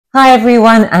Hi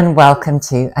everyone and welcome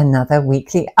to another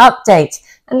weekly update.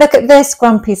 And look at this,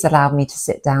 Grumpy's allowed me to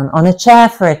sit down on a chair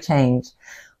for a change.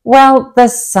 Well, the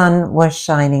sun was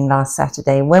shining last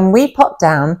Saturday when we popped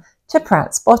down to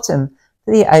Pratts Bottom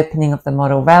for the opening of the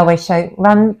Model Railway Show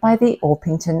run by the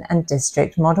Orpington and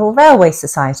District Model Railway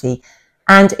Society.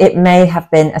 And it may have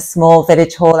been a small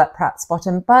village hall at Pratts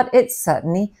Bottom, but it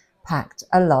certainly packed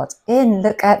a lot in.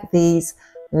 Look at these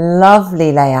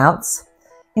lovely layouts,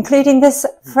 including this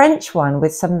French one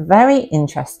with some very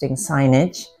interesting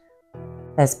signage.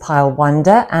 There's Pile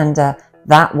Wonder and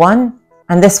that one.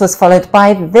 And this was followed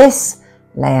by this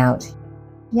layout.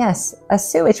 Yes, a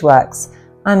sewage works.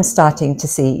 I'm starting to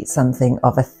see something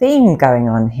of a theme going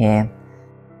on here.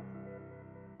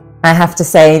 I have to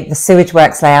say the sewage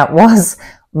works layout was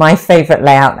my favourite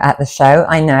layout at the show.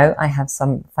 I know I have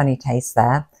some funny taste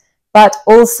there. But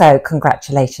also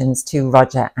congratulations to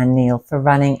Roger and Neil for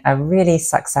running a really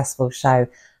successful show,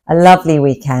 a lovely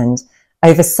weekend.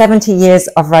 Over 70 years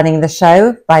of running the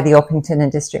show by the Orpington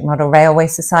and District Model Railway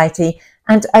Society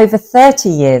and over 30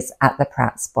 years at the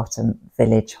Pratts Bottom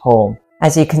Village Hall.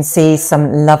 As you can see,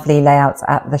 some lovely layouts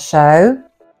at the show.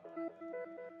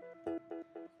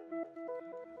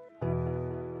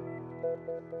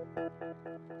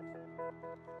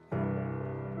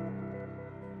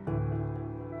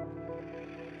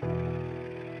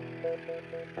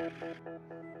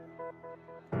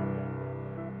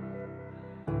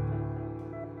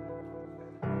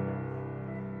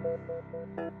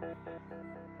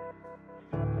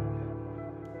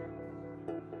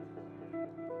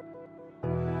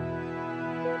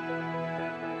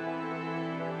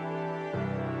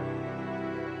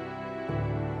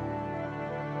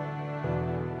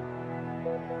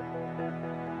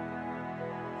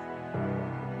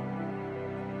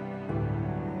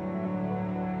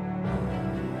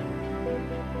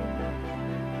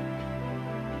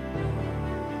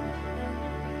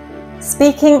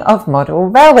 Speaking of model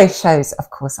railway shows, of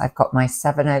course, I've got my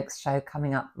Sevenoaks show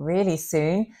coming up really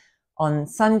soon on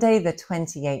Sunday, the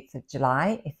 28th of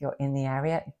July. If you're in the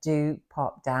area, do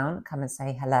pop down, come and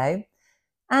say hello.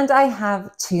 And I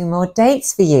have 2 more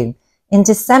dates for you. In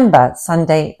December,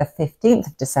 Sunday, the 15th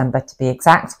of December to be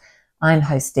exact, I'm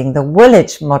hosting the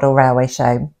Woolwich Model Railway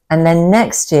Show. And then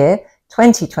next year,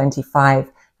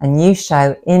 2025, a new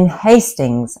show in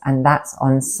Hastings, and that's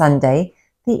on Sunday,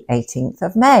 the 18th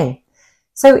of May.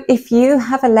 So if you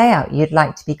have a layout you'd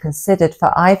like to be considered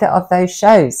for either of those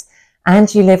shows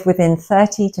and you live within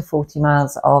 30 to 40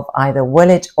 miles of either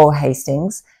Woolwich or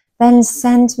Hastings, then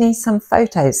send me some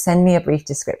photos, send me a brief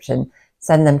description,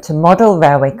 send them to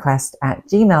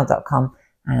modelrailwayquest@gmail.com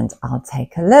and I'll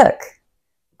take a look.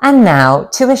 And now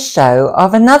to a show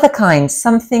of another kind,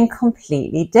 something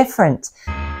completely different.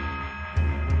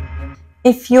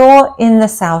 If you're in the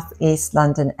Southeast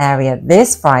London area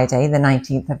this Friday, the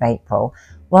 19th of April,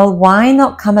 well, why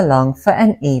not come along for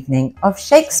an evening of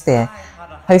Shakespeare,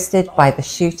 hosted by the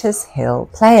Shooters Hill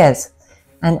Players.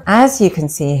 And as you can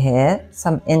see here,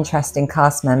 some interesting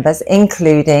cast members,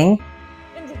 including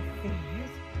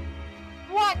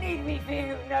what need we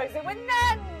fear who knows it when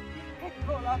none can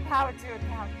call our power to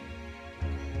account?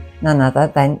 None other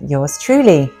than yours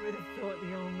truly.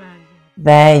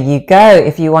 There you go.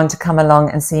 If you want to come along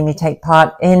and see me take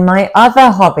part in my other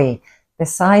hobby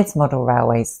besides model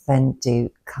railways, then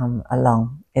do come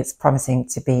along. It's promising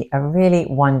to be a really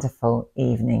wonderful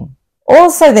evening.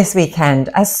 Also this weekend,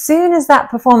 as soon as that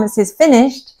performance is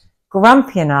finished,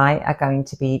 Grumpy and I are going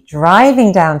to be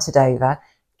driving down to Dover,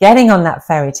 getting on that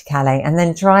ferry to Calais, and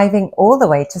then driving all the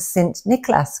way to St.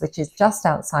 Nicholas, which is just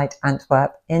outside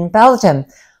Antwerp in Belgium.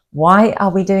 Why are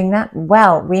we doing that?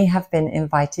 Well, we have been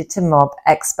invited to Mob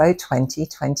Expo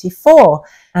 2024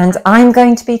 and I'm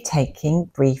going to be taking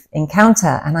Brief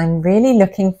Encounter, and I'm really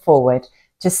looking forward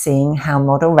to seeing how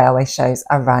model railway shows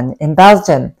are run in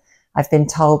Belgium. I've been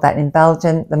told that in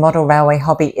Belgium, the model railway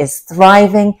hobby is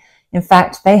thriving. In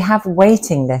fact, they have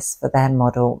waiting lists for their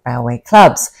model railway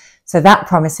clubs. So that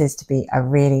promises to be a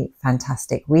really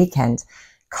fantastic weekend.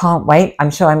 Can't wait. I'm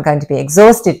sure I'm going to be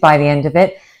exhausted by the end of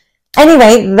it.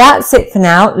 Anyway, that's it for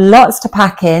now. Lots to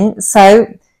pack in. So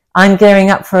I'm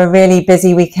gearing up for a really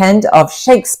busy weekend of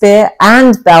Shakespeare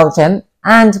and Belgium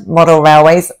and model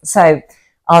railways. So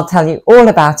I'll tell you all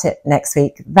about it next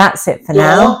week. That's it for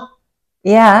now.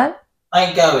 Yeah? I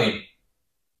ain't going.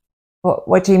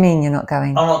 What do you mean you're not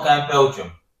going? I'm not going to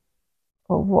Belgium.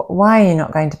 Well, why are you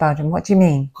not going to Belgium? What do you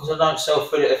mean? Because I don't sell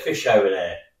fillet of fish over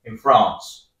there in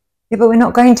France. Yeah, but we're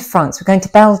not going to France. We're going to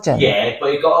Belgium. Yeah,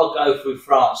 but you've got to go through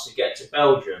France to get to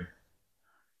Belgium.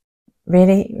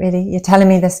 Really? Really? You're telling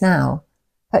me this now?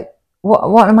 But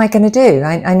what am I going to do?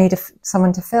 I need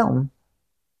someone to film.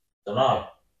 Dunno.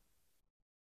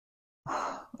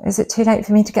 Is it too late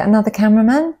for me to get another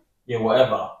cameraman? Yeah,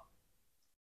 whatever.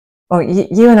 Well,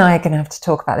 you and I are going to have to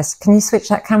talk about this. Can you switch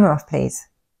that camera off, please?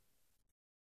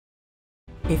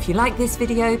 If you like this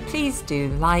video, please do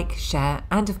like, share,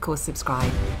 and of course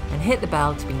subscribe, and hit the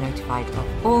bell to be notified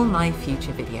of all my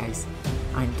future videos.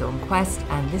 I'm Dawn Quest,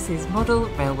 and this is Model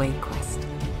Railway Quest.